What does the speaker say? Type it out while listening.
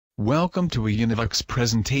Welcome to a Univox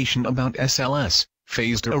presentation about SLS,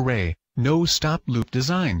 phased array, no-stop loop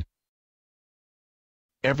design.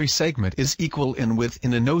 Every segment is equal in width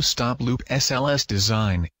in a no-stop loop SLS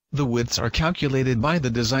design. The widths are calculated by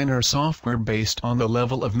the designer software based on the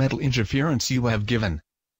level of metal interference you have given.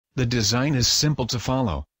 The design is simple to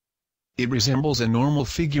follow. It resembles a normal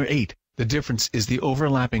figure 8, the difference is the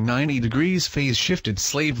overlapping 90 degrees phase-shifted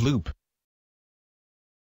slave loop.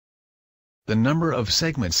 The number of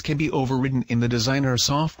segments can be overridden in the designer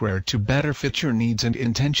software to better fit your needs and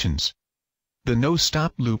intentions. The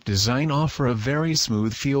no-stop loop design offers a very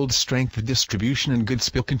smooth field strength distribution and good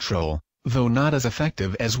spill control, though not as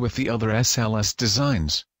effective as with the other SLS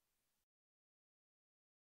designs.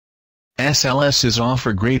 SLSs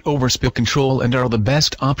offer great overspill control and are the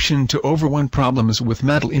best option to overcome problems with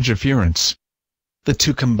metal interference. The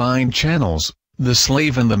two combined channels, the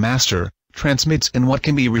slave and the master, transmits in what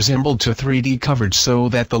can be resembled to 3D coverage so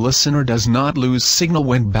that the listener does not lose signal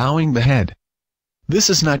when bowing the head. This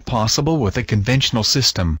is not possible with a conventional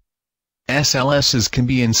system. SLSs can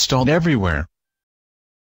be installed everywhere,